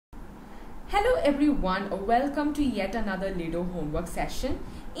Hello everyone, welcome to yet another Lido homework session.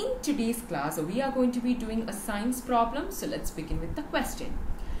 In today's class, we are going to be doing a science problem. So let's begin with the question.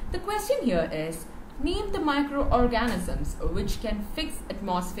 The question here is, name the microorganisms which can fix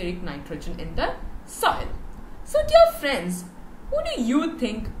atmospheric nitrogen in the soil. So dear friends, who do you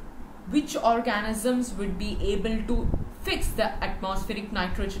think which organisms would be able to fix the atmospheric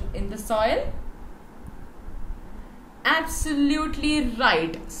nitrogen in the soil? Absolutely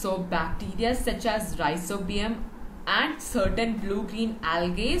right. So bacteria such as rhizobium and certain blue-green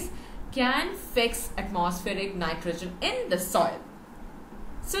algae can fix atmospheric nitrogen in the soil.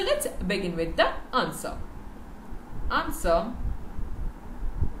 So let's begin with the answer.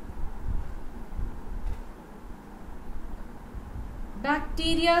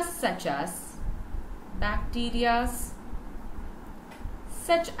 Bacteria such as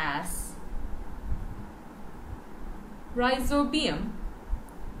rhizobium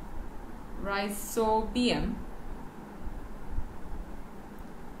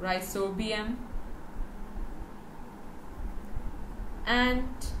and certain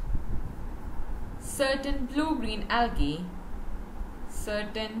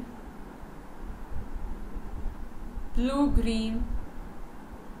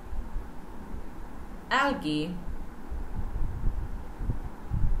algae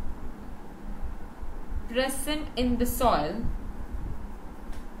present in the soil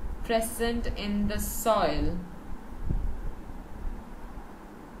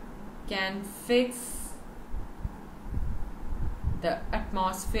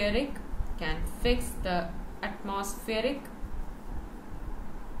can fix the atmospheric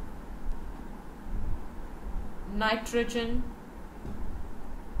nitrogen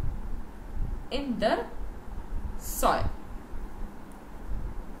in the soil.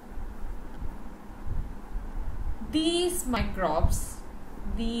 These microbes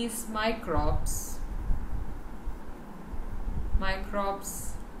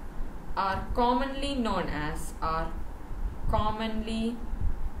are commonly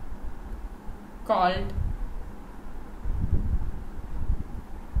called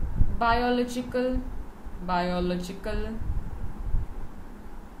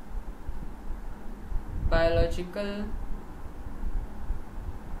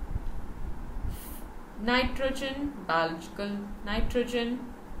biological nitrogen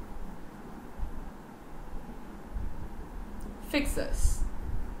fixers.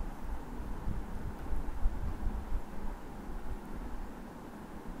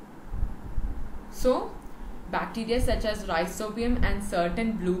 So, bacteria such as rhizobium and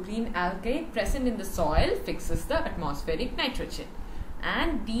certain blue-green algae present in the soil fixes the atmospheric nitrogen.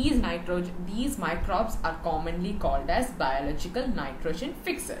 And these microbes are commonly called as biological nitrogen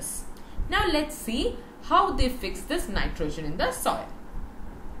fixers. Now let's see how they fix this nitrogen in the soil.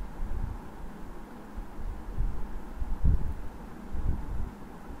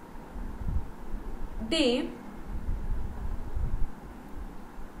 They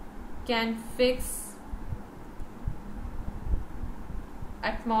can fix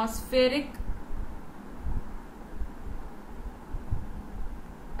atmospheric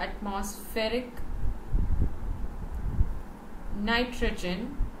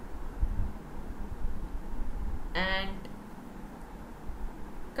nitrogen and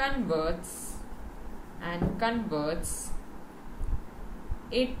converts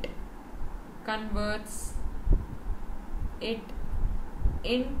it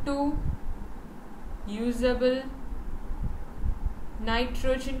into usable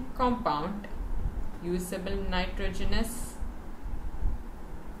nitrogenous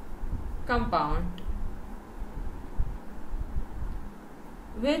compound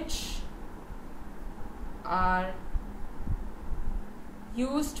which are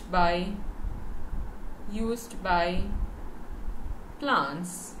used by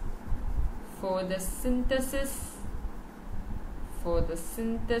plants for the synthesis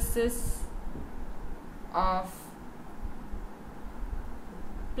of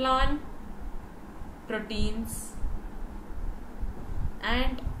plant proteins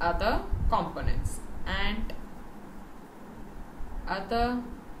and other components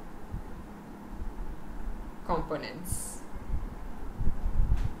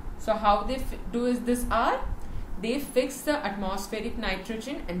So how they do this are, they fix the atmospheric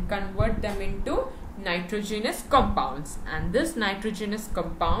nitrogen and convert them into nitrogenous compounds, and this nitrogenous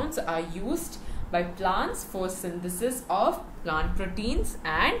compounds are used by plants for synthesis of plant proteins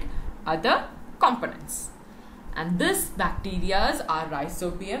and other components. And these bacteria are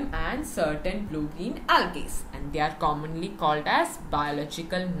rhizobium and certain blue-green algae, and they are commonly called as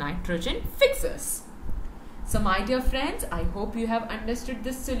biological nitrogen fixers. So my dear friends, I hope you have understood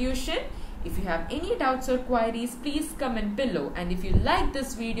this solution. If you have any doubts or queries, please comment below, and if you like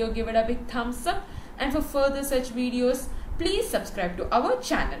this video, give it a big thumbs up, and for further such videos, please subscribe to our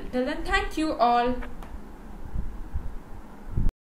channel. Till then, thank you all.